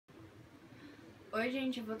Oi,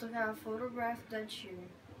 gente, eu vou tocar a Photograph da sheeran.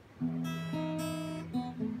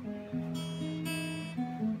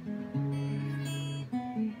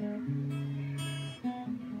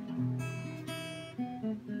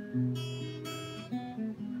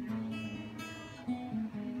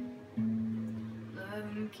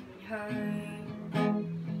 Love can hurt,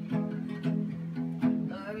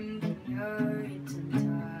 love can hurt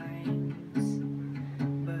sometimes,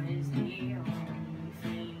 but it's the only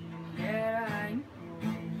thing that I know.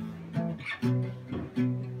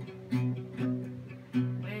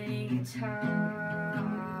 When it gets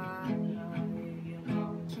hard, you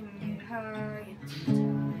know it can get hurt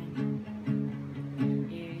sometimes.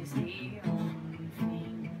 It is the only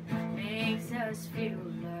thing that makes us feel